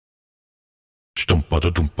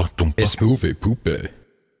It's Moviepoopie.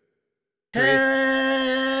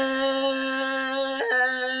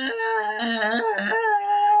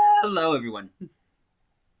 Hello, everyone.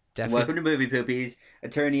 Welcome to Movie Poopies.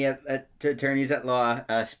 Attorneys at law.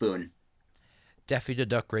 Spoon. Daffy the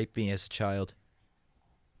Duck raped me as a child.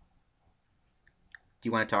 Do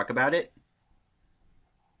you want to talk about it?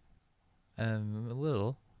 A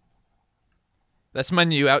little. That's my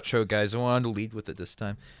new outro, guys. I wanted to lead with it this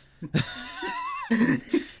time.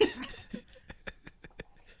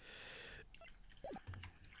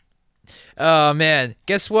 Oh, man.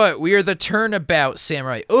 Guess what? We are the Turnabout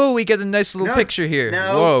Samurai. Oh, we get a nice little picture here.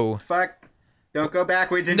 No, whoa. Fuck. Don't go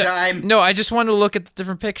backwards in time. No, I just wanted to look at the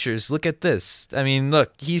different pictures. Look at this. I mean,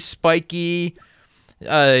 look. He's spiky.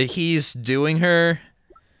 He's doing her.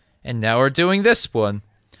 And now we're doing this one.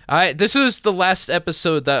 This was the last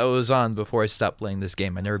episode that I was on before I stopped playing this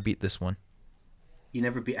game. I never beat this one. You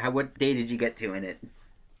never beat... What day did you get to in it?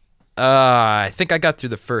 I think I got through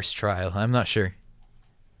the first trial. I'm not sure.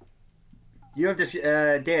 You have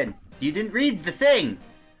to... Dan, you didn't read the thing!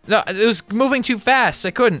 No, it was moving too fast.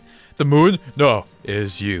 I couldn't. The moon? No. It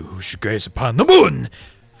is you who should gaze upon the moon,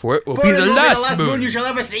 for it will be the last moon you shall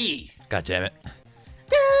ever see! God damn it.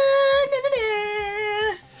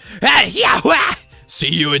 See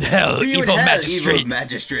you in hell, evil magistrate. Evil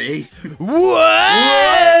magistrate. Whoa!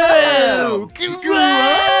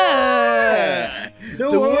 The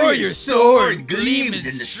warrior's sword gleams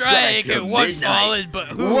and strike at one fallen, but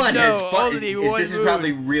who knows? Only one This is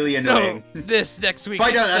probably really annoying. So, this next week.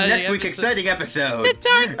 Find out on next week's exciting episode. The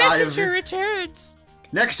Dark Messenger returns.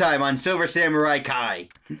 Next time on Silver Samurai Kai.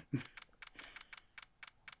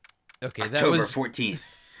 Okay, that October was 14th.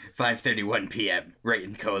 5:31 p.m. Wright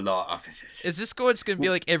and Co. Law offices. Is this going to be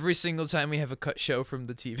like every single time we have a cut show from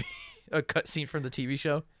the TV, a cut scene from the TV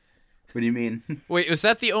show? What do you mean? Wait, was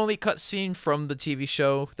that the only cut scene from the TV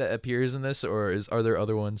show that appears in this, or are there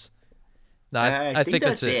other ones? No, I think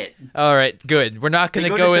that's it. All right, good. We're not gonna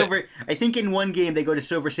go in. I think in one game they go to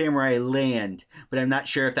Silver Samurai Land, but I'm not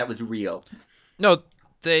sure if that was real. No,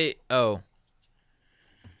 they. Oh.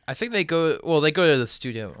 I think they go. Well, they go to the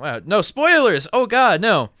studio. Wow, no spoilers. Oh God,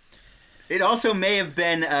 no. It also may have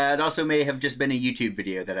been. It also may have just been a YouTube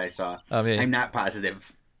video that I saw. I'm not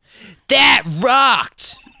positive. That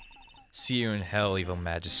rocked. See you in hell, evil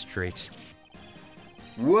magistrate.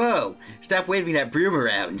 Whoa! Stop waving that broom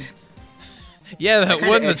around. Yeah, that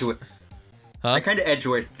one. That's. Huh? I kind of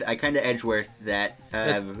Edgeworth that.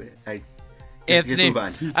 Anthony, move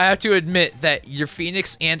on. I have to admit that your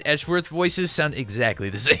Phoenix and Edgeworth voices sound exactly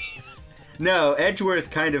the same. No, Edgeworth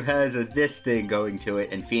kind of has this thing going to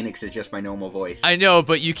it, and Phoenix is just my normal voice. I know,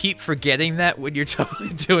 but you keep forgetting that when you're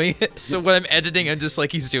doing it. So when I'm editing, I'm just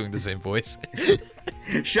like, he's doing the same voice.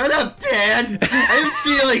 Shut up, Dan! I have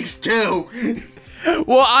feelings, too!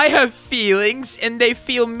 Well, I have feelings, and they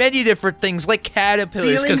feel many different things, like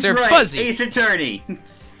caterpillars, because they're fuzzy. Ace Attorney!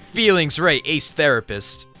 Feelings right, Ace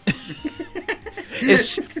Therapist.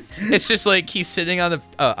 It's just like he's sitting on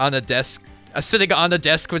a desk. Sitting on a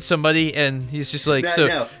desk with somebody, and he's just like, he's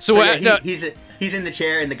in the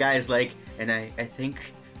chair, and the guy's like, and I think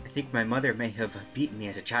my mother may have beaten me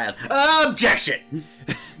as a child. Objection!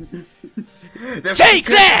 Take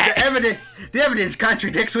that! The evidence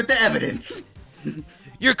contradicts with the evidence.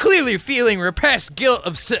 You're clearly feeling repressed guilt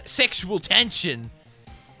of sexual tension.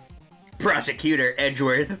 Prosecutor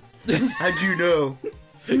Edgeworth, how'd you know?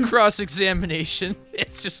 Cross-examination.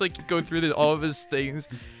 It's just like you go through all of his things.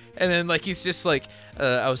 And then, like, he's just like,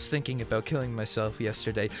 I was thinking about killing myself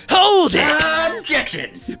yesterday. Hold it!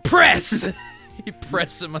 Objection! Press! You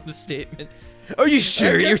press him on the statement. Are you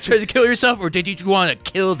sure you're trying to kill yourself, or did you want to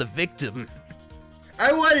kill the victim?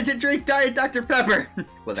 I wanted to drink Diet Dr. Pepper.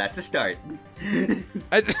 Well, that's a start. Can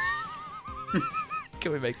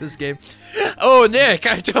we make this game? Oh, Nick,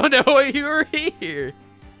 I don't know why you were here.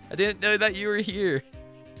 I didn't know that you were here.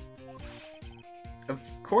 Of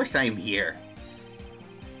course I'm here.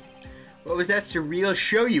 What was that surreal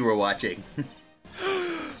show you were watching?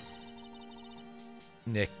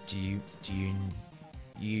 Nick, do you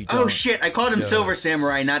oh shit, I called him Silver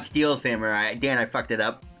Samurai, not Steel Samurai. Dan, I fucked it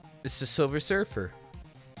up. It's a Silver Surfer.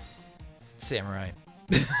 Samurai.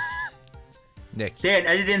 Nick. Dan,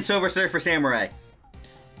 I did in Silver Surfer Samurai.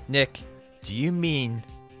 Nick, do you mean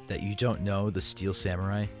that you don't know the Steel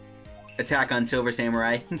Samurai? Attack on Silver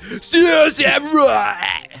Samurai. Steel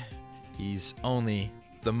Samurai! He's only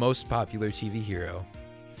the most popular TV hero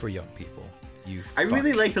for young people. I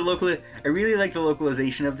really like the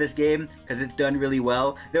localization of this game because it's done really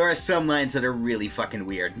well. There are some lines that are really fucking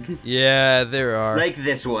weird. Yeah, there are. Like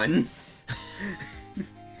this one.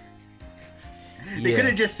 They could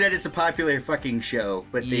have just said it's a popular fucking show,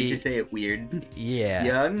 but they just say it weird. Yeah.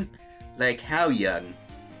 Young? Like, how young?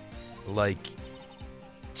 Like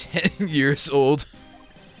 10 years old.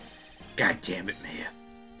 God damn it, Maya.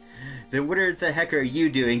 Then what the heck are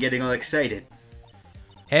you doing getting all excited?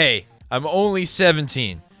 Hey, I'm only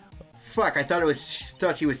 17. Fuck, I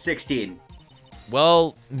thought she was 16.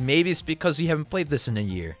 Well, maybe it's because you haven't played this in a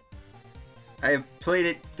year. I played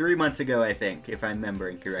it 3 months ago, I think, if I'm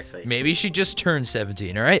remembering correctly. Maybe she just turned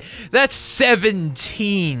 17, alright? That's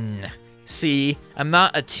 17! See, I'm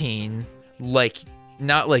not a teen.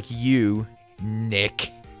 Not like you,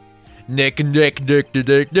 Nick. Nick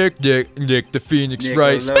the Phoenix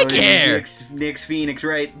Wright. Spiky hair! Nick's Phoenix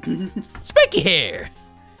Wright. Spiky hair!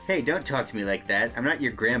 Hey, don't talk to me like that. I'm not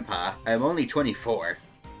your grandpa. I'm only 24.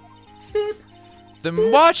 Beep.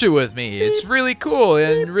 Then watch it with me. It's really cool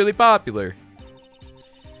and really popular.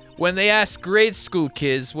 When they asked grade school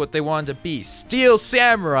kids what they wanted to be, Steel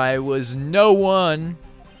Samurai was no one.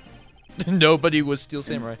 Nobody was Steel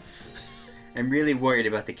Samurai. I'm really worried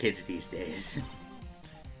about the kids these days.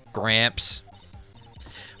 Gramps.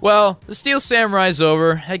 Well, the Steel Samurai's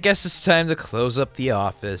over. I guess it's time to close up the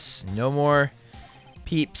office. No more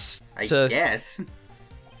peeps to... I guess.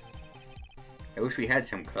 I wish we had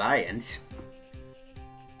some clients.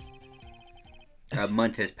 A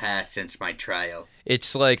month has passed since my trial.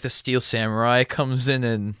 It's like the Steel Samurai comes in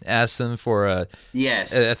and asks them for a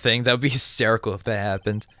thing. That would be hysterical if that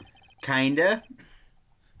happened. Kinda.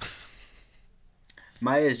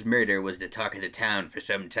 Maya's murder was the talk of the town for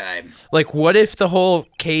some time. Like, what if the whole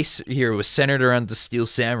case here was centered around the Steel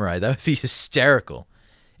Samurai? That would be hysterical.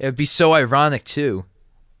 It would be so ironic, too.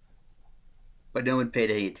 But no one paid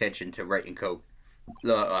any attention to Wright & Co.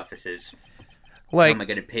 law offices. Like, how am I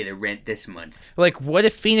going to pay the rent this month? Like, what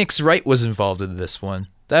if Phoenix Wright was involved in this one?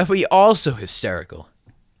 That would be also hysterical.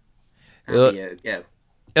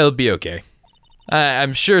 It'll be okay.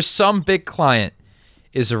 I'm sure some big client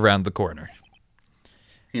is around the corner.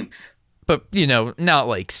 Humph. But, you know, not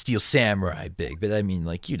like Steel Samurai big, but I mean,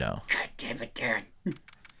 like, you know. God damn it, Darren.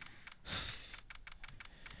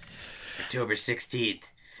 October 16th,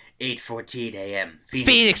 8:14 a.m.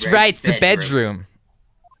 Phoenix Wright's the bedroom.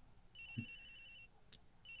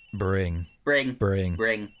 Bring.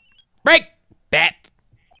 Bat.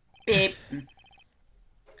 Beep.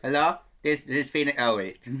 Hello? This is Phoenix. Oh,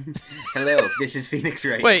 wait. Hello, this is Phoenix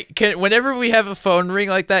Wright. Wait, whenever we have a phone ring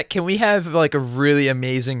like that, can we have like a really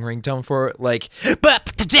amazing ringtone for it? Like,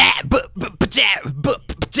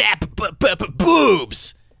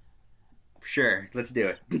 boobs. Sure, let's do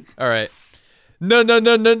it. All right. No,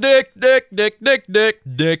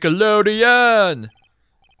 Nickelodeon.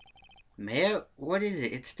 Mayo, what is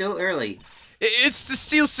it? It's still early. It's the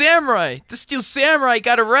Steel Samurai. The Steel Samurai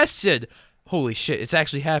got arrested. Holy shit, it's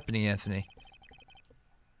actually happening, Anthony.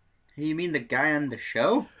 You mean the guy on the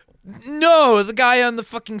show? No, the guy on the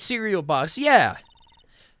fucking cereal box, yeah.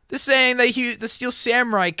 They're saying that the Steel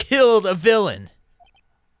Samurai killed a villain.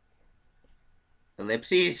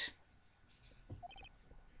 Ellipses?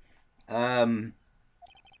 Isn't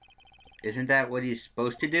that what he's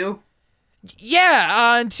supposed to do?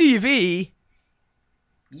 Yeah, on TV.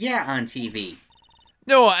 Yeah, on TV.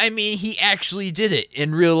 No, I mean, he actually did it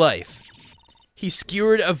in real life. He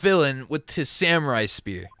skewered a villain with his samurai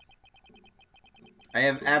spear. I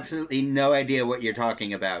have absolutely no idea what you're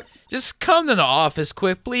talking about. Just come to the office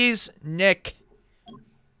quick, please, Nick.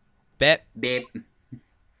 Bet. Beep.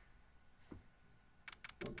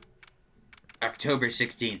 October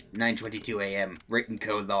 16th, 9:22 a.m. Written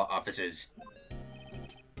Code Law Offices.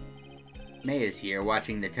 May is here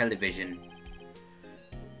watching the television.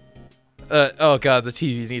 Oh god, the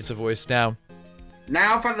TV needs a voice now.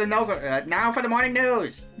 Now for the morning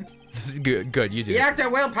news. Good, you do. The actor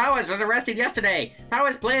Will Powers was arrested yesterday.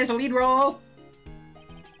 Powers plays a lead role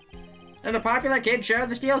in the popular kid show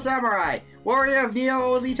The Steel Samurai, Warrior of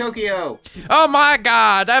Neo-Oli Tokyo. Oh my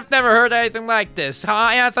god, I've never heard anything like this,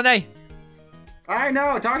 huh, Anthony? I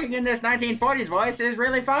know, talking in this 1940s voice is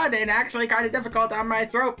really fun and actually kind of difficult on my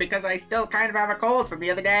throat because I still kind of have a cold from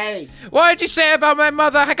the other day. What did you say about my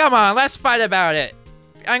mother? Come on, let's fight about it.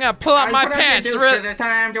 I'm gonna pull up my pants. It's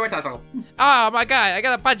time to a tussle. Oh my god, I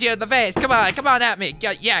gotta punch you in the face. Come on at me.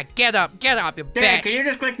 Yeah, get up, you bitch. Can you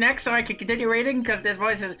just click next so I can continue reading? Because this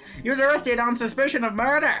voice is... He was arrested on suspicion of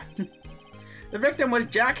murder. The victim was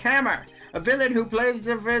Jack Hammer, a villain who plays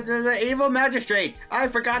the evil magistrate. I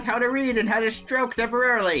forgot how to read and had a stroke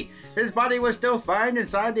temporarily. His body was still found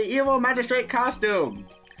inside the evil magistrate costume.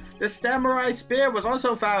 The samurai spear was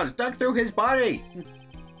also found, stuck through his body.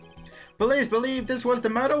 Police believe this was the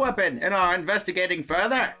murder weapon and are investigating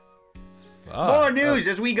further. More news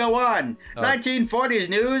as we go on. 1940s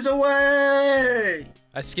news away.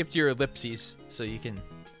 I skipped your ellipses, so you can...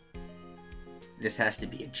 This has to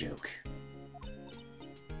be a joke.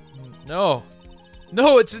 No.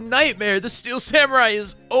 No, it's a nightmare. The Steel Samurai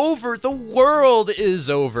is over. The world is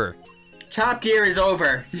over. Top Gear is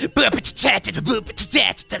over.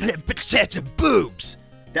 Boobs.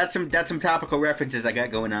 That's some topical references I got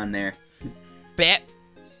going on there. Bat.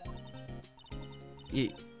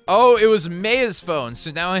 Oh, it was Maya's phone,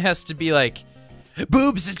 so now it has to be like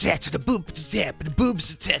boobs attached to the boobs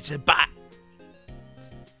attached to the bot.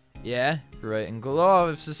 Yeah, right. And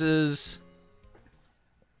gloves.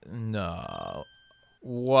 No.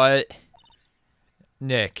 What?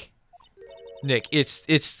 Nick, it's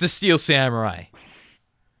the Steel Samurai.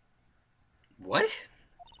 What?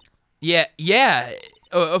 Yeah.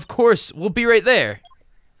 Of course, we'll be right there.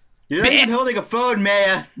 You're not even holding a phone,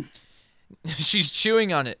 Maya. She's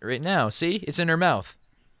chewing on it right now. See? It's in her mouth.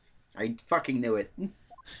 I fucking knew it.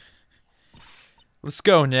 Let's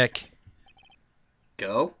go, Nick.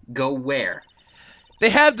 Go? Go where? They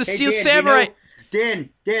have the Steel Samurai. Dan,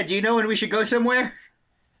 do you know when we should go somewhere?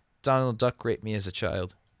 Donald Duck raped me as a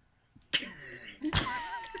child.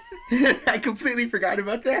 I completely forgot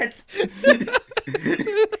about that.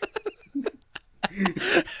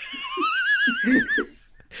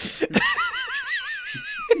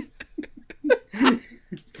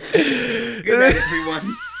 Good night,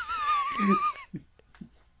 everyone.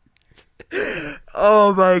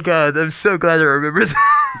 Oh my god, I'm so glad I remember that.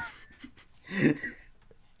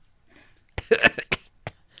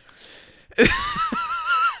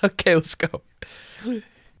 Okay, let's go.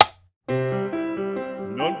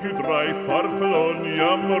 Non più tra i farfalloni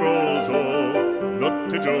amoroso,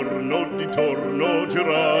 notte e giorno di torno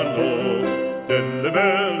girano, delle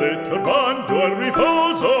belle turbando al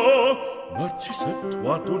riposo,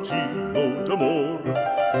 Narcisetto Adolgino d'amor.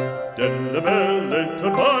 Delle belle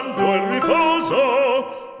turbando al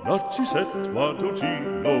riposo, Narcisetto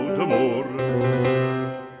Adolgino d'amor.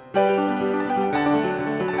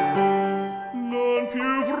 Non più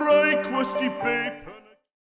avrai questi bei